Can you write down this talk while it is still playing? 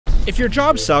If your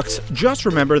job sucks, just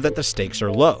remember that the stakes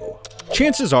are low.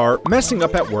 Chances are, messing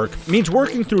up at work means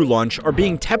working through lunch or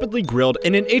being tepidly grilled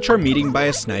in an HR meeting by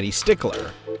a snidey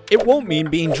stickler. It won't mean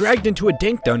being dragged into a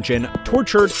dank dungeon,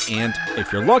 tortured, and,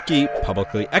 if you're lucky,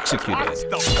 publicly executed.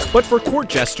 But for court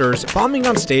jesters, bombing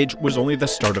on stage was only the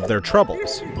start of their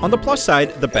troubles. On the plus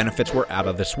side, the benefits were out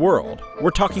of this world.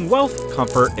 We're talking wealth,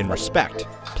 comfort, and respect.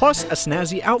 Plus a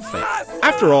snazzy outfit.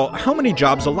 After all, how many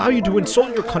jobs allow you to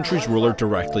insult your country's ruler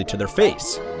directly to their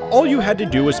face? All you had to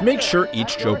do was make sure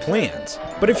each joke lands.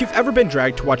 But if you've ever been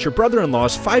dragged to watch your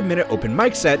brother-in-law's 5-minute open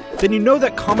mic set, then you know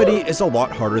that comedy is a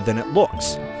lot harder than it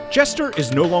looks. Jester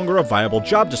is no longer a viable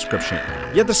job description,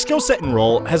 yet the skill set and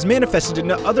role has manifested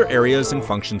into other areas and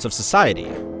functions of society,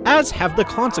 as have the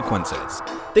consequences.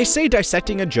 They say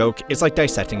dissecting a joke is like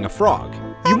dissecting a frog.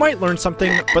 You might learn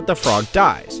something, but the frog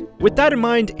dies. With that in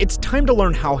mind, it's time to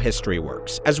learn how history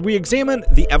works, as we examine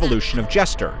the evolution of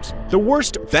jesters, the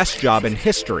worst best job in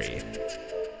history.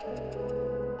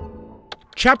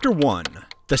 Chapter 1.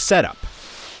 The Setup.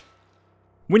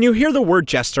 When you hear the word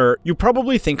jester, you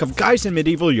probably think of guys in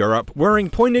medieval Europe wearing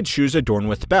pointed shoes adorned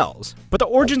with bells, but the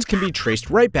origins can be traced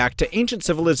right back to ancient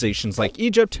civilizations like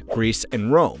Egypt, Greece,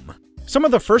 and Rome. Some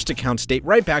of the first accounts date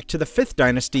right back to the 5th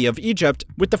dynasty of Egypt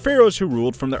with the pharaohs who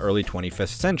ruled from the early 25th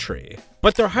century.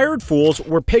 But their hired fools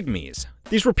were pygmies.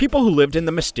 These were people who lived in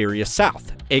the mysterious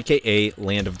south, aka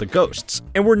Land of the Ghosts,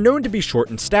 and were known to be short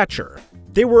in stature.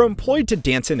 They were employed to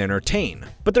dance and entertain,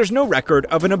 but there's no record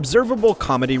of an observable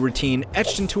comedy routine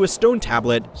etched into a stone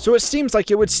tablet, so it seems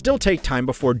like it would still take time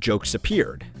before jokes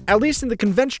appeared, at least in the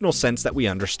conventional sense that we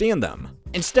understand them.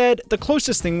 Instead, the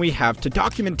closest thing we have to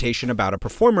documentation about a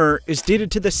performer is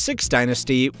dated to the 6th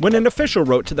dynasty when an official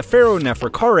wrote to the pharaoh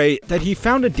Neferkare that he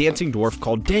found a dancing dwarf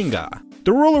called Danga.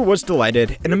 The ruler was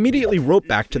delighted and immediately wrote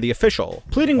back to the official,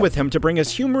 pleading with him to bring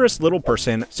his humorous little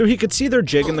person so he could see their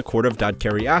jig in the court of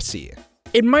Dadkariasi.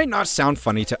 It might not sound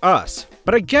funny to us,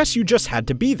 but I guess you just had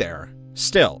to be there.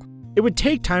 Still, it would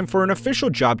take time for an official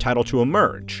job title to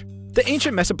emerge. The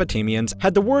ancient Mesopotamians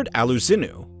had the word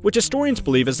aluzinu, which historians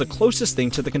believe is the closest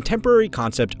thing to the contemporary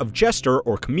concept of jester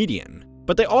or comedian.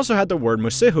 But they also had the word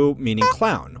musihu, meaning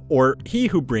clown, or he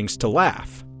who brings to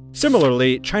laugh.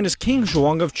 Similarly, China's King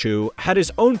Zhuang of Chu had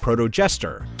his own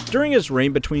proto-jester. During his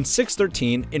reign between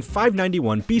 613 and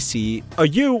 591 BC, a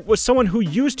yu was someone who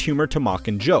used humor to mock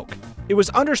and joke. It was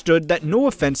understood that no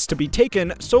offense to be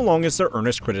taken so long as their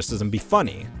earnest criticism be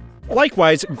funny.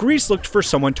 Likewise, Greece looked for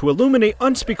someone to illuminate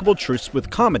unspeakable truths with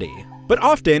comedy. But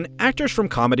often, actors from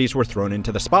comedies were thrown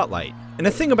into the spotlight. And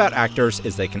the thing about actors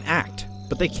is they can act,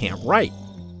 but they can't write.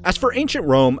 As for ancient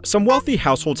Rome, some wealthy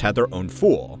households had their own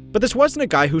fool. But this wasn't a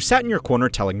guy who sat in your corner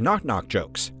telling knock-knock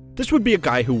jokes. This would be a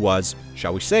guy who was,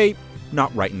 shall we say,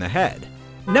 not right in the head.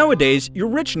 Nowadays, your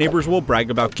rich neighbors will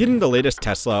brag about getting the latest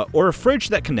Tesla or a fridge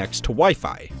that connects to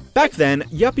Wi-Fi. Back then,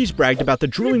 yuppies bragged about the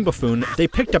drooling buffoon they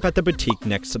picked up at the boutique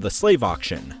next to the slave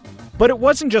auction. But it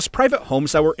wasn't just private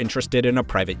homes that were interested in a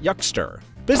private yuckster.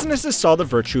 Businesses saw the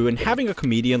virtue in having a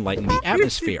comedian lighten the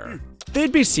atmosphere.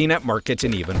 They'd be seen at markets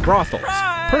and even brothels.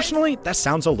 Personally, that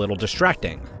sounds a little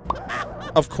distracting.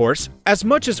 Of course, as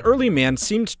much as early man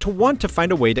seemed to want to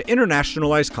find a way to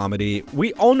internationalize comedy,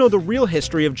 we all know the real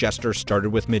history of jesters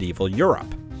started with medieval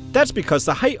Europe. That's because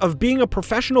the height of being a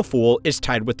professional fool is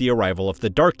tied with the arrival of the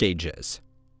Dark Ages.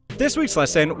 This week's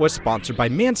lesson was sponsored by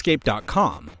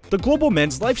Manscaped.com, the global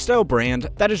men's lifestyle brand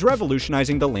that is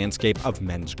revolutionizing the landscape of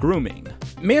men's grooming.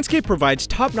 Manscaped provides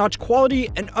top-notch quality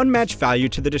and unmatched value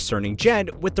to the discerning gen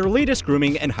with their latest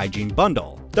grooming and hygiene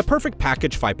bundle, the Perfect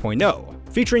Package 5.0.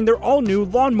 Featuring their all-new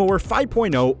Lawnmower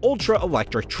 5.0 Ultra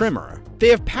Electric Trimmer. They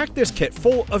have packed this kit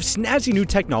full of snazzy new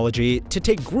technology to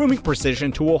take grooming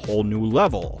precision to a whole new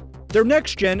level. Their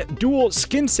next-gen dual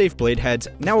skin-safe blade heads,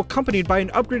 now accompanied by an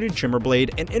upgraded trimmer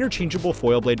blade and interchangeable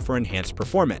foil blade for enhanced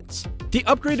performance. The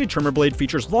upgraded trimmer blade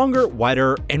features longer,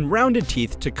 wider, and rounded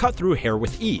teeth to cut through hair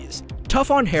with ease.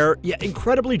 Tough on hair, yet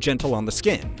incredibly gentle on the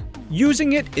skin.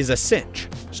 Using it is a cinch.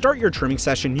 Start your trimming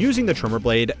session using the trimmer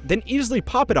blade, then easily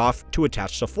pop it off to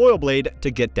attach the foil blade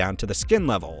to get down to the skin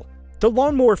level. The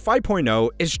Lawnmower 5.0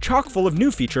 is chock full of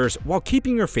new features while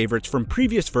keeping your favorites from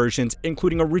previous versions,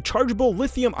 including a rechargeable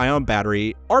lithium-ion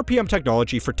battery, RPM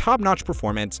technology for top-notch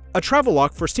performance, a travel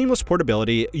lock for seamless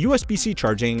portability, USB-C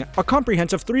charging, a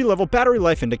comprehensive 3-level battery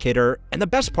life indicator, and the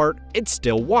best part, it's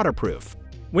still waterproof.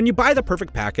 When you buy the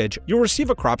Perfect Package, you'll receive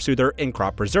a crop soother and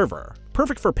crop preserver,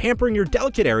 perfect for pampering your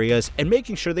delicate areas and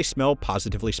making sure they smell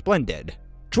positively splendid.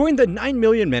 Join the 9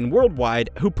 million men worldwide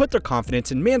who put their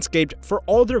confidence in Manscaped for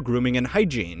all their grooming and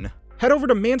hygiene. Head over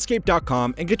to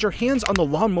manscaped.com and get your hands on the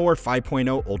Lawnmower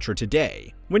 5.0 Ultra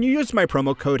today. When you use my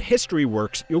promo code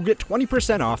HISTORYWORKS, you'll get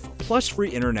 20% off, plus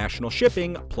free international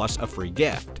shipping, plus a free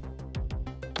gift.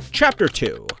 Chapter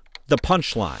 2. The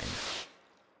Punchline.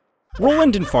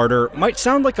 Roland Farter might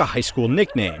sound like a high school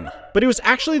nickname, but it was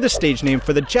actually the stage name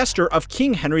for the jester of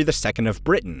King Henry II of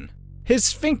Britain. His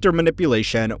sphincter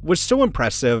manipulation was so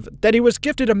impressive that he was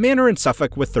gifted a manor in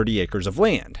Suffolk with 30 acres of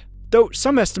land, though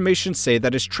some estimations say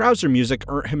that his trouser music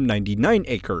earned him 99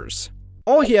 acres.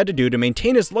 All he had to do to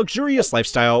maintain his luxurious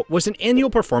lifestyle was an annual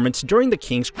performance during the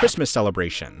king's Christmas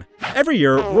celebration. Every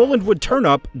year, Roland would turn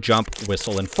up, jump,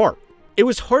 whistle, and fart. It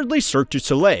was hardly Cirque du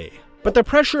Soleil, but the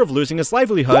pressure of losing his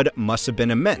livelihood must have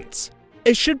been immense.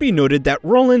 It should be noted that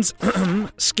Roland's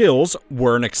skills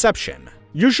were an exception.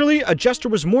 Usually, a jester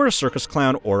was more a circus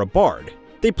clown or a bard.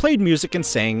 They played music and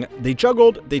sang, they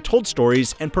juggled, they told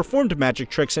stories, and performed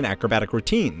magic tricks and acrobatic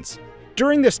routines.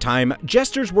 During this time,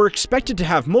 jesters were expected to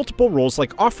have multiple roles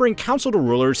like offering counsel to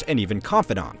rulers and even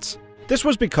confidants. This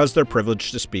was because their privilege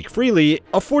to speak freely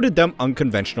afforded them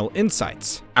unconventional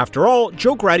insights. After all,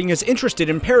 joke writing is interested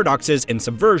in paradoxes and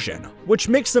subversion, which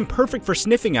makes them perfect for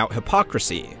sniffing out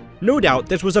hypocrisy. No doubt,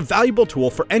 this was a valuable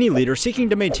tool for any leader seeking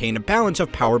to maintain a balance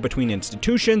of power between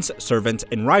institutions, servants,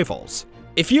 and rivals.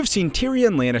 If you've seen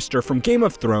Tyrion Lannister from Game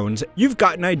of Thrones, you've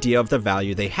got an idea of the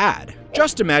value they had.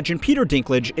 Just imagine Peter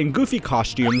Dinklage in goofy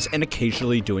costumes and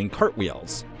occasionally doing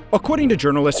cartwheels. According to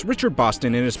journalist Richard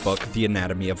Boston in his book The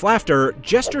Anatomy of Laughter,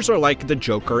 jesters are like the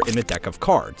Joker in a deck of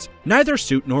cards. Neither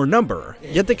suit nor number,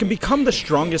 yet they can become the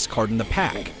strongest card in the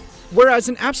pack. Whereas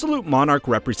an absolute monarch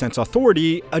represents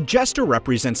authority, a jester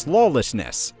represents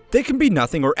lawlessness. They can be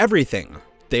nothing or everything.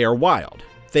 They are wild.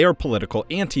 They are political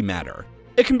antimatter.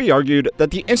 It can be argued that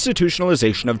the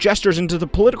institutionalization of jesters into the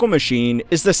political machine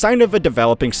is the sign of a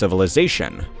developing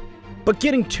civilization. But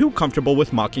getting too comfortable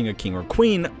with mocking a king or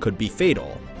queen could be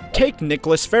fatal. Take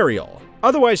Nicholas Ferial,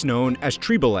 otherwise known as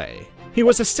Tepidly. He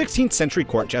was a 16th century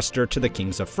court jester to the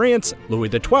kings of France, Louis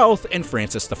XII, and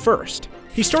Francis I.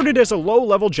 He started as a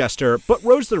low-level jester, but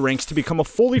rose the ranks to become a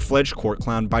fully fledged court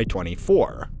clown by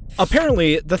 24.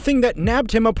 Apparently, the thing that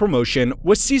nabbed him a promotion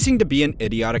was ceasing to be an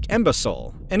idiotic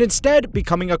imbecile, and instead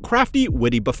becoming a crafty,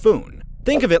 witty buffoon.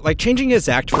 Think of it like changing his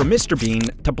act from Mr. Bean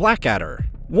to Blackadder.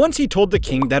 Once he told the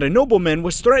king that a nobleman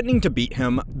was threatening to beat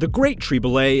him, the great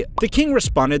Tepidly, the king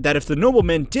responded that if the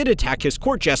nobleman did attack his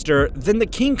court jester, then the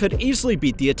king could easily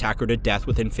beat the attacker to death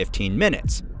within 15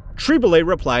 minutes. Tepidly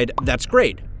replied, "That's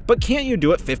great, but can't you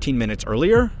do it 15 minutes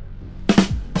earlier?"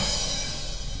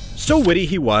 So witty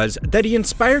he was that he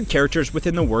inspired characters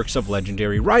within the works of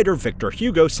legendary writer Victor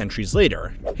Hugo centuries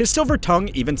later. His silver tongue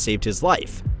even saved his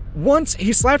life. Once,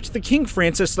 he slapped the King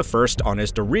Francis I on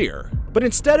his derriere, but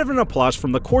instead of an applause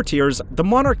from the courtiers, the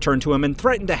monarch turned to him and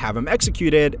threatened to have him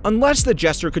executed unless the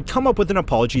jester could come up with an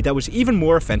apology that was even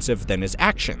more offensive than his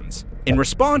actions. In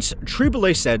response,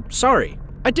 Tepidly said, "Sorry,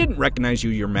 I didn't recognize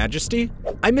you, your majesty.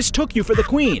 I mistook you for the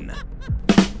queen."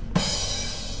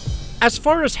 As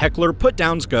far as heckler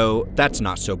put-downs go, that's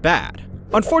not so bad.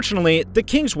 Unfortunately, the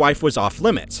king's wife was off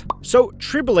limits, so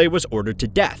Tepidly was ordered to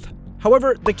death.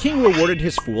 However, the king rewarded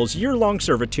his fool's year-long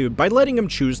servitude by letting him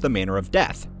choose the manner of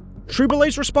death.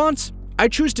 Tepidly's response? "I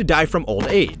choose to die from old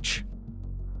age."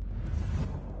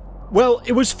 Well,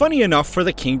 it was funny enough for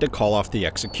the king to call off the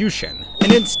execution,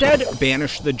 and instead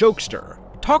banish the jokester.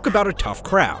 Talk about a tough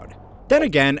crowd. Then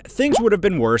again, things would have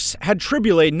been worse had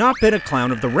Tepidly not been a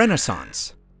clown of the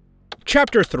Renaissance.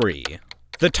 Chapter 3.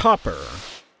 The Topper.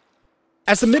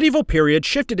 As the medieval period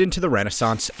shifted into the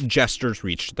Renaissance, jesters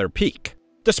reached their peak.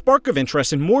 The spark of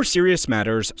interest in more serious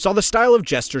matters saw the style of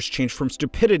jesters change from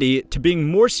stupidity to being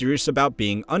more serious about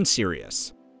being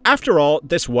unserious. After all,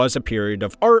 this was a period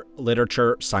of art,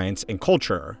 literature, science, and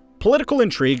culture. Political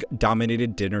intrigue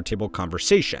dominated dinner table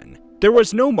conversation. There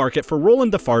was no market for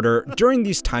Roland Farter during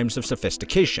these times of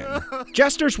sophistication.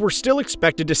 Jesters were still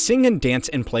expected to sing and dance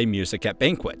and play music at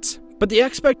banquets, but the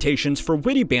expectations for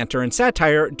witty banter and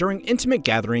satire during intimate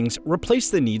gatherings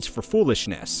replaced the needs for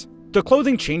foolishness. The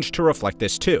clothing changed to reflect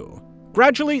this too.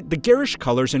 Gradually, the garish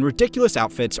colors and ridiculous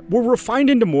outfits were refined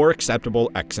into more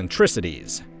acceptable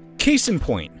eccentricities. Case in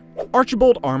point,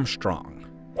 Archibald Armstrong.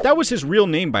 That was his real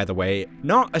name, by the way,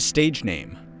 not a stage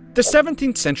name. The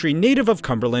 17th century native of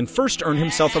Cumberland first earned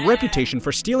himself a reputation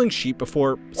for stealing sheep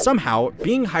before, somehow,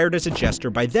 being hired as a jester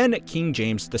by then King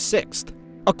James VI.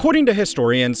 According to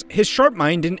historians, his sharp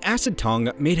mind and acid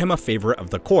tongue made him a favorite of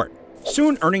the court,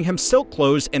 soon earning him silk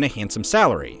clothes and a handsome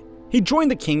salary. He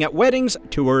joined the king at weddings,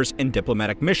 tours, and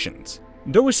diplomatic missions.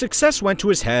 Though his success went to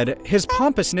his head, his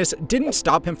pompousness didn't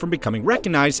stop him from becoming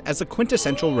recognized as a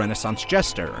quintessential Renaissance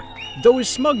jester, though his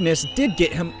smugness did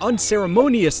get him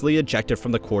unceremoniously ejected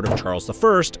from the court of Charles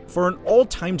I for an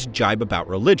all-timed jibe about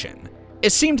religion. It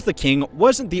seemed the king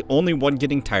wasn't the only one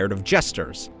getting tired of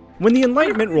jesters. When the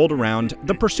Enlightenment rolled around,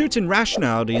 the pursuits in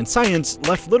rationality and science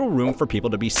left little room for people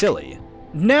to be silly.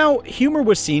 Now, humor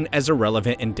was seen as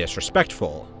irrelevant and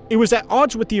disrespectful. It was at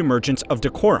odds with the emergence of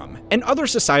decorum and other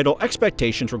societal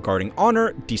expectations regarding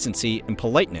honor, decency, and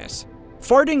politeness.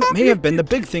 Farting may have been the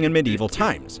big thing in medieval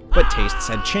times, but tastes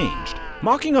had changed.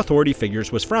 Mocking authority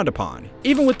figures was frowned upon,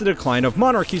 even with the decline of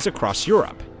monarchies across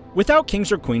Europe. Without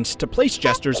kings or queens to place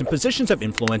jesters in positions of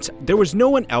influence, there was no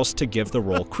one else to give the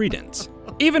role credence.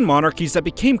 Even monarchies that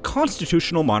became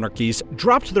constitutional monarchies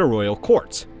dropped their royal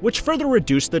courts, which further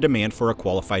reduced the demand for a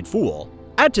qualified fool.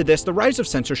 Add to this the rise of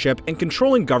censorship and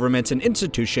controlling governments and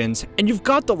institutions, and you've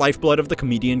got the lifeblood of the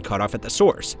comedian cut off at the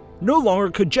source. No longer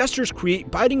could jesters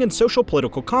create biting and social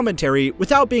political commentary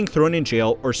without being thrown in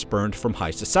jail or spurned from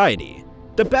high society.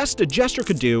 The best a jester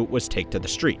could do was take to the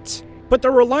streets. But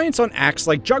their reliance on acts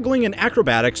like juggling and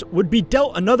acrobatics would be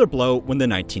dealt another blow when the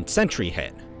 19th century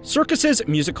hit. Circuses,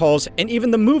 music halls, and even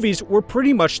the movies were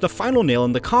pretty much the final nail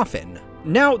in the coffin.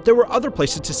 Now, there were other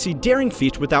places to see daring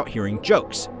feats without hearing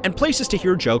jokes, and places to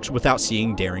hear jokes without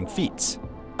seeing daring feats.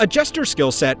 A jester's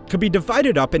skill set could be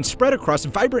divided up and spread across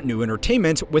vibrant new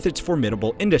entertainment with its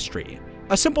formidable industry.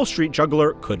 A simple street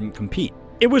juggler couldn't compete.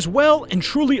 It was well and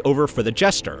truly over for the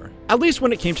jester, at least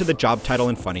when it came to the job title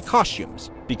and funny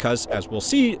costumes, because, as we'll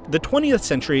see, the 20th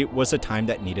century was a time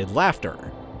that needed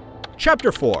laughter.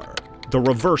 Chapter 4. The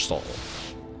Reversal.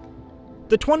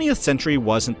 The 20th century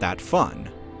wasn't that fun.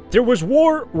 There was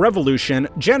war, revolution,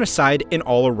 genocide, and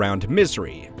all-around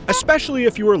misery, especially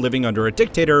if you were living under a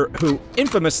dictator who,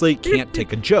 infamously, can't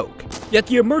take a joke. Yet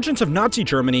the emergence of Nazi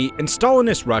Germany and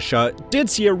Stalinist Russia did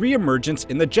see a re-emergence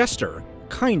in the jester,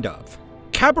 kind of.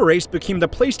 Cabarets became the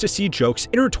place to see jokes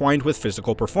intertwined with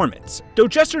physical performance. Though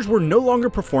jesters were no longer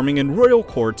performing in royal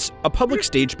courts, a public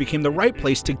stage became the right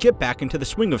place to get back into the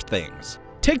swing of things.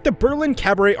 Take the Berlin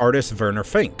cabaret artist Werner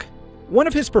Fink. One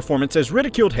of his performances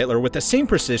ridiculed Hitler with the same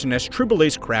precision as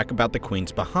Triboulet's crack about the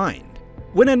Queen's behind.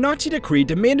 When a Nazi decree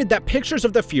demanded that pictures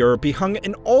of the Führer be hung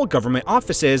in all government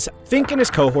offices, Fink and his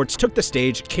cohorts took the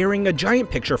stage carrying a giant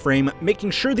picture frame,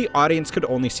 making sure the audience could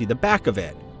only see the back of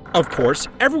it. Of course,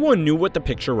 everyone knew what the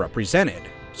picture represented.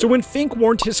 So when Fink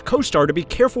warned his co-star to be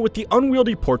careful with the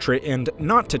unwieldy portrait and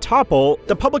not to topple,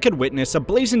 the public had witnessed a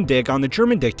blazing dig on the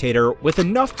German dictator with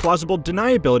enough plausible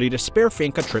deniability to spare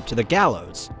Fink a trip to the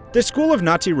gallows. This school of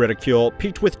Nazi ridicule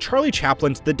peaked with Charlie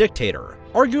Chaplin's The Dictator,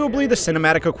 arguably the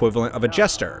cinematic equivalent of a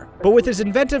jester, but with his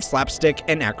inventive slapstick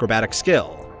and acrobatic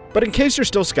skill. But in case you're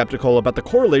still skeptical about the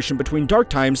correlation between dark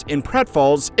times and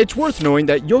pratfalls, it's worth knowing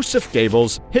that Joseph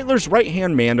Goebbels, Hitler's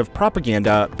right-hand man of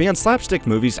propaganda, banned slapstick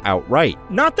movies outright.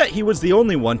 Not that he was the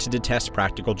only one to detest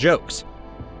practical jokes.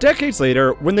 Decades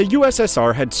later, when the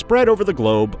USSR had spread over the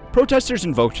globe, protesters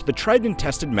invoked the tried and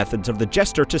tested methods of the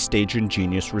jester to stage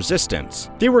ingenious resistance.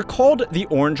 They were called the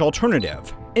Orange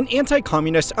Alternative, an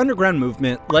anti-communist underground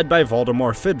movement led by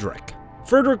Waldemar Friedrich.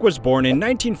 Friedrich was born in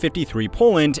 1953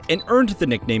 Poland and earned the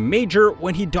nickname Major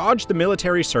when he dodged the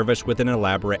military service with an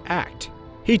elaborate act.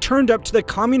 He turned up to the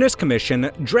Communist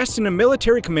Commission dressed in a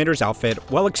military commander's outfit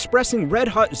while expressing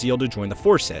red-hot zeal to join the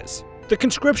forces. The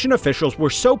conscription officials were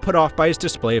so put off by his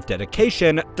display of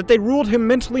dedication that they ruled him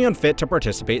mentally unfit to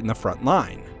participate in the front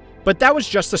line. But that was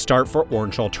just the start for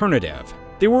Orange Alternative.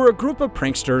 They were a group of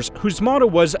pranksters whose motto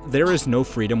was, "There is no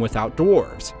freedom without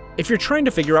dwarves." If you're trying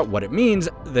to figure out what it means,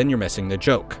 then you're missing the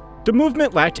joke. The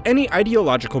movement lacked any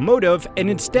ideological motive and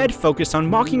instead focused on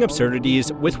mocking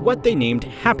absurdities with what they named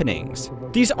happenings.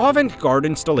 These avant-garde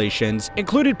installations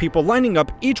included people lining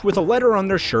up each with a letter on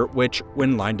their shirt which,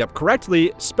 when lined up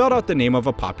correctly, spelled out the name of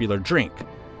a popular drink.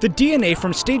 The DNA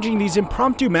from staging these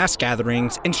impromptu mass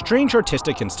gatherings and strange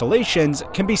artistic installations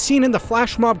can be seen in the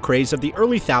flash mob craze of the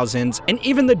early thousands and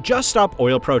even the Just Stop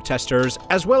Oil protesters,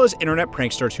 as well as internet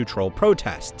pranksters who troll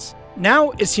protests.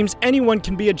 Now, it seems anyone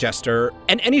can be a jester,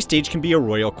 and any stage can be a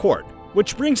royal court,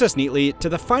 which brings us neatly to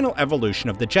the final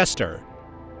evolution of the jester.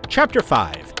 Chapter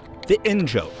 5. The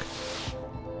in-joke.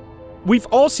 We've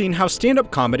all seen how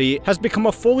stand-up comedy has become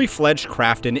a fully fledged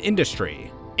craft and industry.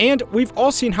 And we've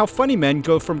all seen how funny men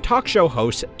go from talk show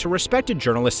hosts to respected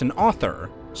journalists and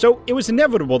author. So it was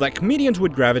inevitable that comedians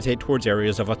would gravitate towards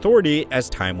areas of authority as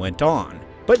time went on.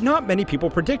 But not many people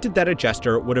predicted that a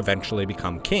jester would eventually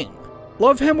become king.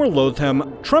 Love him or loathe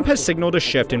him, Trump has signaled a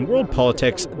shift in world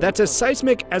politics that's as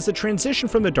seismic as the transition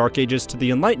from the Dark Ages to the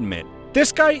Enlightenment.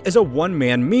 This guy is a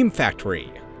one-man meme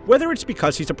factory. Whether it's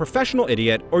because he's a professional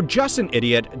idiot or just an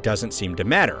idiot doesn't seem to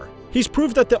matter. He's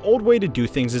proved that the old way to do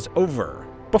things is over.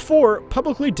 Before,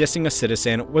 publicly dissing a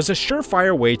citizen was a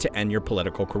surefire way to end your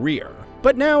political career.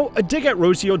 But now, a dig at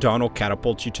Rosie O'Donnell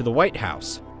catapults you to the White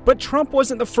House. But Trump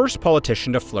wasn't the first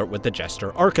politician to flirt with the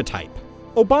jester archetype.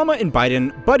 Obama and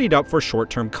Biden buddied up for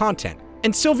short-term content,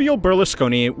 and Silvio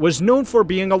Berlusconi was known for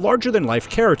being a larger-than-life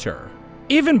character.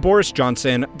 Even Boris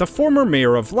Johnson, the former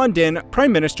mayor of London,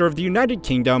 Prime Minister of the United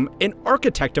Kingdom, and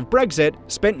architect of Brexit,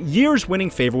 spent years winning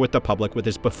favor with the public with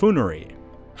his buffoonery.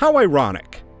 How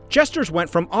ironic. Jesters went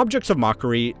from objects of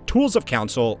mockery, tools of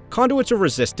counsel, conduits of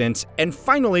resistance, and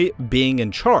finally, being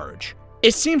in charge.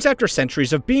 It seems after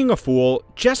centuries of being a fool,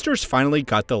 jesters finally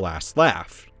got the last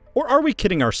laugh. Or are we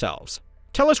kidding ourselves?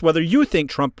 Tell us whether you think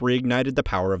Trump reignited the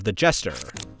power of the jester.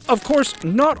 Of course,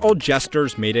 not all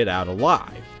jesters made it out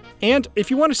alive. And if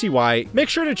you want to see why, make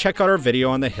sure to check out our video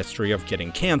on the history of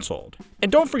getting cancelled.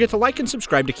 And don't forget to like and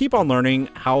subscribe to keep on learning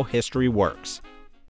how history works.